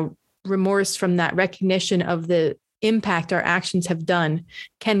 remorse, from that recognition of the impact our actions have done,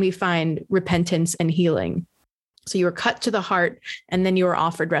 can we find repentance and healing. So you were cut to the heart and then you were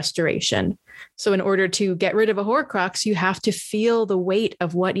offered restoration. So in order to get rid of a Horcrux, you have to feel the weight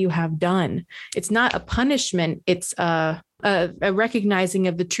of what you have done. It's not a punishment. It's a recognizing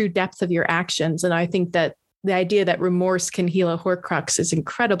of the true depth of your actions. And I think that the idea that remorse can heal a Horcrux is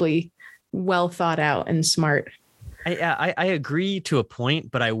incredibly well thought out and smart. I agree to a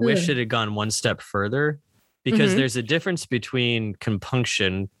point, but I wish it had gone one step further, because there's a difference between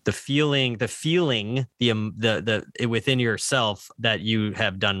compunction, the feeling within yourself that you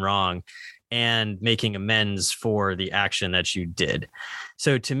have done wrong, and making amends for the action that you did.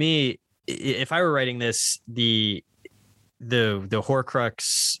 So to me, if I were writing this, the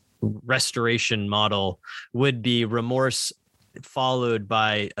Horcrux restoration model would be remorse followed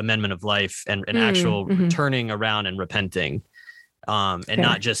by amendment of life and an actual turning around and repenting, and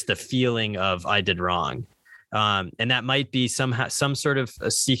not just the feeling of I did wrong. And that might be some sort of a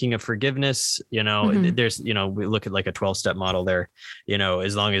seeking of forgiveness. There's, we look at like a 12-step model there,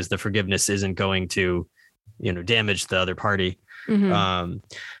 as long as the forgiveness isn't going to, damage the other party.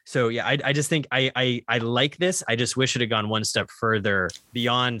 So yeah, I just think I like this. I just wish it had gone one step further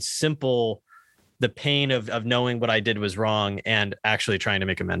beyond simple the pain of knowing what I did was wrong and actually trying to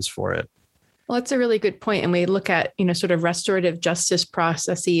make amends for it. Well, that's a really good point. And we look at, sort of restorative justice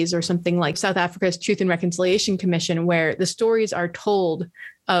processes or something like South Africa's Truth and Reconciliation Commission, where the stories are told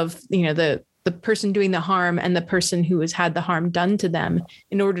of, the person doing the harm and the person who has had the harm done to them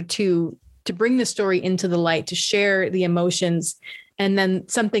in order to bring the story into the light, to share the emotions, and then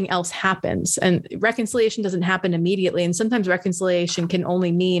something else happens. And reconciliation doesn't happen immediately. And sometimes reconciliation can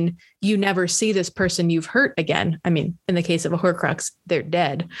only mean you never see this person you've hurt again. I mean, in the case of a Horcrux, they're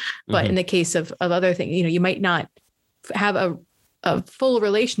dead. But in the case of other things, you might not have a full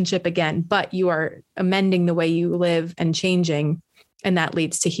relationship again, but you are amending the way you live and changing. And that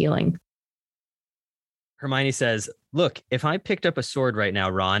leads to healing. Hermione says, look, if I picked up a sword right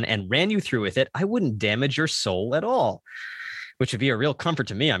now, Ron, and ran you through with it, I wouldn't damage your soul at all. Which would be a real comfort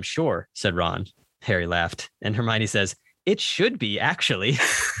to me, I'm sure, said Ron. Harry laughed. And Hermione says, it should be, actually.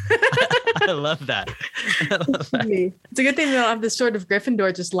 I love that. It's a good thing we don't have the sword of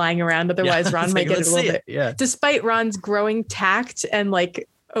Gryffindor just lying around. Otherwise, Ron might get it a little bit. Yeah. Despite Ron's growing tact and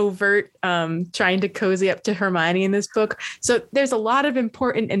overt trying to cozy up to Hermione in this book. So there's a lot of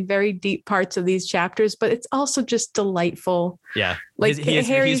important and very deep parts of these chapters, but it's also just delightful. Yeah.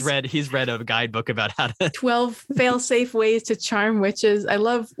 He's read a guidebook about how to 12 fail-safe ways to charm witches. I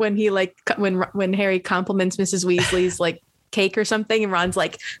love when he when Harry compliments Mrs. Weasley's cake or something and Ron's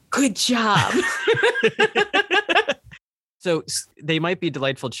like, good job. So they might be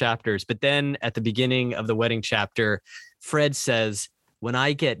delightful chapters, but then at the beginning of the wedding chapter, Fred says, when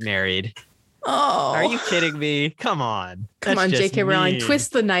I get married. Oh, are you kidding me? Come on. Come on, J.K. Rowling,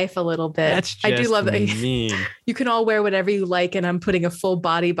 twist the knife a little bit. That's just I do love that. Mean. You can all wear whatever you like, and I'm putting a full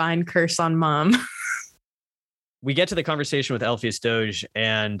body bind curse on Mom. We get to the conversation with Elphias Doge,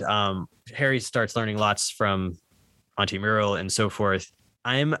 and Harry starts learning lots from Auntie Muriel and so forth.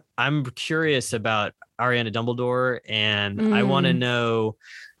 I'm curious about Ariana Dumbledore, and I want to know,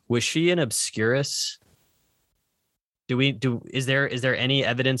 was she an Obscurus? Is there any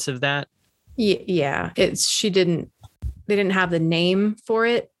evidence of that? Yeah, they didn't have the name for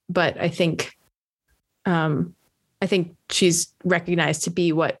it, but I think she's recognized to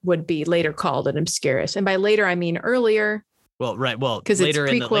be what would be later called an Obscurus. And by later, I mean earlier. Well, right. Well, because later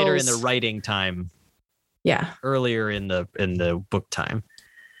in the writing time. Yeah. Earlier in the book time.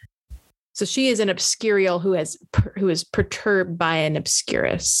 So she is an Obscurial who is perturbed by an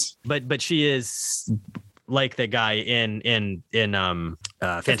Obscurus. But she is like the guy in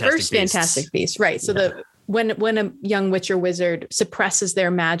Fantastic Beasts. Fantastic Beasts, right? So when a young witch or wizard suppresses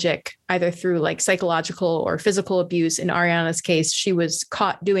their magic, either through psychological or physical abuse, in Ariana's case, she was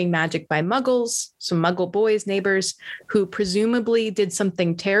caught doing magic by muggles, some muggle boys, neighbors, who presumably did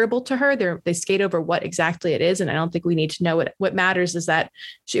something terrible to her. They skate over what exactly it is, and I don't think we need to know it. What matters is that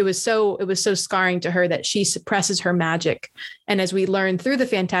it was so scarring to her that she suppresses her magic. And as we learn through the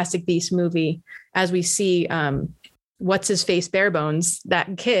Fantastic Beasts movie, as we see what's his face, Barebones,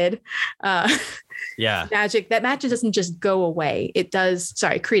 that kid, magic doesn't just go away. It does.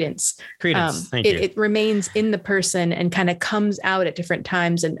 Sorry, Credence. Thank you. It remains in the person and kind of comes out at different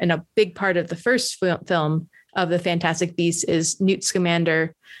times. And a big part of the first film of the Fantastic Beasts is Newt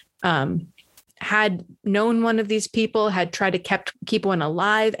Scamander had known one of these people, had tried to keep one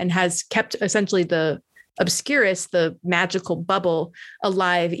alive, and has kept essentially the Obscurus, the magical bubble,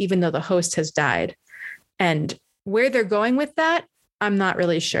 alive, even though the host has died. And where they're going with that, I'm not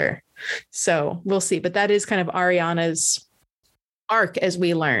really sure. So we'll see. But that is kind of Ariana's arc as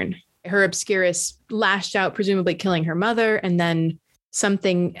we learn. Her Obscurus lashed out, presumably killing her mother, and then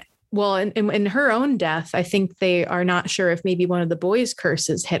something. Well, in her own death, I think they are not sure if maybe one of the boys'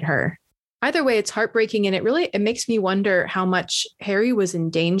 curses hit her. Either way, it's heartbreaking, and it makes me wonder how much Harry was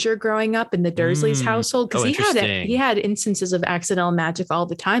in danger growing up in the Dursleys' household, because he had instances of accidental magic all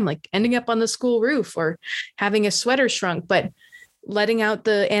the time, like ending up on the school roof or having a sweater shrunk, but letting out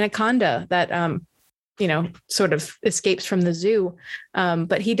the anaconda that sort of escapes from the zoo,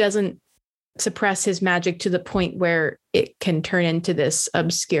 but he doesn't suppress his magic to the point where it can turn into this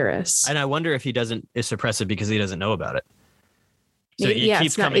Obscurus. And I wonder if he doesn't suppress it because he doesn't know about it. So it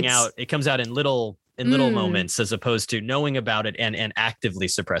keeps coming out. It comes out in little moments, as opposed to knowing about it and actively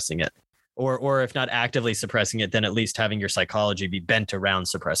suppressing it, or if not actively suppressing it, then at least having your psychology be bent around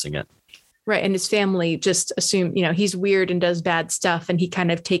suppressing it. Right. And his family just assume, he's weird and does bad stuff. And he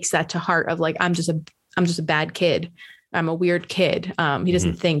kind of takes that to heart of I'm just a bad kid. I'm a weird kid. He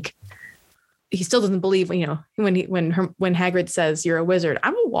doesn't think, he still doesn't believe, when Hagrid says you're a wizard,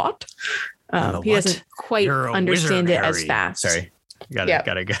 I'm a what? He doesn't quite understand it as fast. Sorry.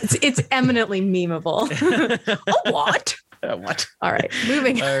 Gotta go. It's eminently memeable. A what? What? All right,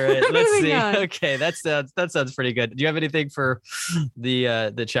 moving. All right, let's see. On. Okay, that sounds pretty good. Do you have anything for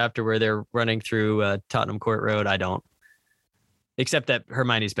the chapter where they're running through Tottenham Court Road? I don't. Except that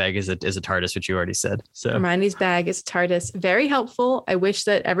Hermione's bag is a TARDIS, which you already said. So Hermione's bag is TARDIS. Very helpful. I wish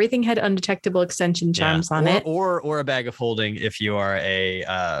that everything had undetectable extension charms on it. Or a bag of holding if you are a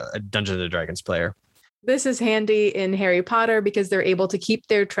Dungeons and Dragons player. This is handy in Harry Potter because they're able to keep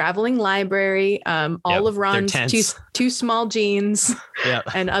their traveling library, all of Ron's two small jeans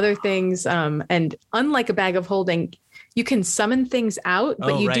and other things. And unlike a bag of holding, you can summon things out,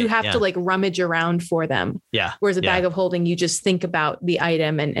 but you do have to like rummage around for them. Yeah. Whereas a bag of holding, you just think about the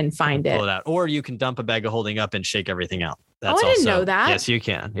item and find it. Pull it out. Or you can dump a bag of holding up and shake everything out. I didn't know that. Yes, you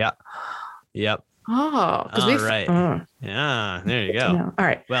can. Yeah. Yep. Oh, yeah, there you go. All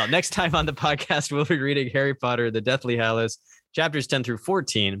right. Well, next time on the podcast, we'll be reading Harry Potter, The Deathly Hallows, chapters 10 through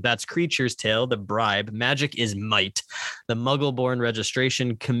 14. That's Creature's Tale, The Bribe, Magic is Might, The Muggle-Born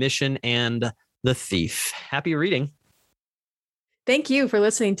Registration Commission, and The Thief. Happy reading. Thank you for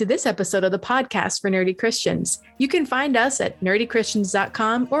listening to this episode of the podcast for Nerdy Christians. You can find us at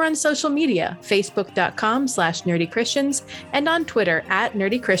nerdychristians.com or on social media, facebook.com/nerdychristians and on Twitter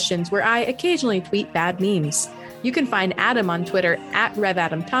 @nerdychristians, where I occasionally tweet bad memes. You can find Adam on Twitter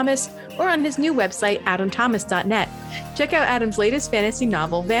 @RevAdamThomas or on his new website, adamthomas.net. Check out Adam's latest fantasy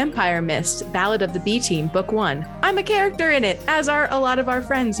novel, Vampire Mist, Ballad of the B-Team, Book 1. I'm a character in it, as are a lot of our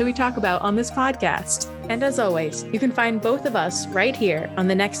friends who we talk about on this podcast. And as always, you can find both of us right here on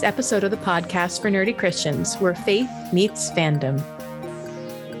the next episode of the podcast for Nerdy Christians, where faith meets fandom.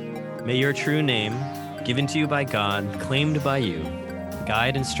 May your true name, given to you by God, claimed by you,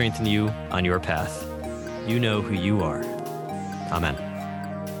 guide and strengthen you on your path. You know who you are. Amen.